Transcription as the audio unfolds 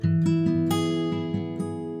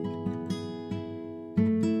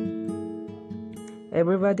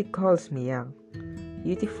Everybody calls me young,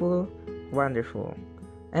 beautiful, wonderful.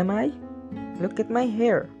 Am I? Look at my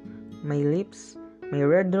hair, my lips, my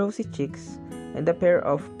red rosy cheeks, and a pair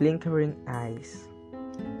of blinking eyes.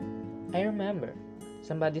 I remember.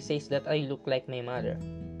 Somebody says that I look like my mother.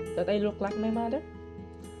 That I look like my mother?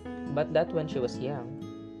 But that when she was young.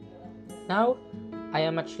 Now, I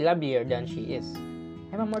am much lovelier than she is.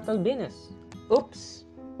 I'm a mortal Venus. Oops!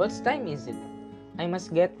 What time is it? I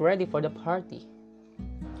must get ready for the party.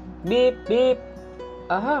 Beep beep!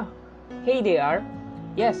 Aha! Hey there!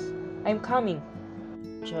 Yes, I'm coming.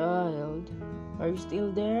 Child, are you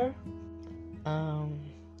still there?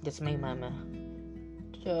 That's my mama.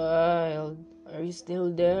 Child, are you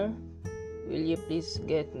still there? Will you please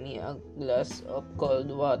get me a glass of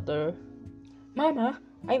cold water? Mama,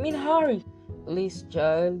 I'm in a hurry. Please,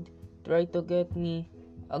 child, try to get me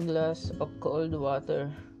a glass of cold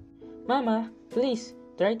water. Mama, please,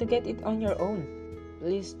 try to get it on your own.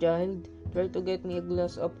 Please, child, try to get me a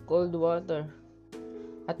glass of cold water.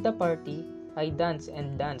 At the party, I dance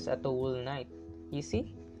and dance at the whole night. You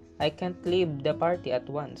see, I can't leave the party at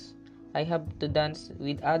once. I have to dance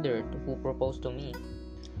with others who propose to me.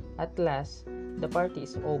 At last, the party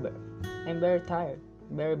is over. I'm very tired,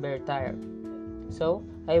 very tired. So,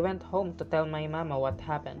 I went home to tell my mama what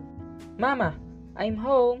happened. Mama, I'm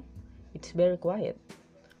home. It's very quiet.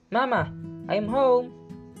 Mama, I'm home.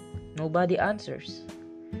 Nobody answers.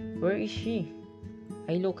 Where is she?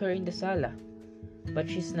 I look her in the sala, but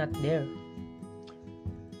she's not there.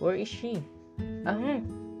 Where is she?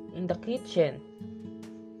 In the kitchen.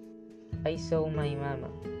 I saw my mama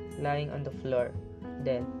lying on the floor,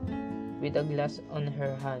 dead, with a glass on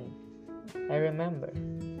her hand. I remember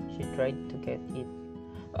she tried to get it.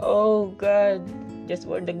 Oh God, just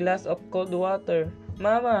for the glass of cold water.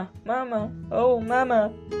 Mama, oh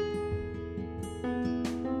Mama.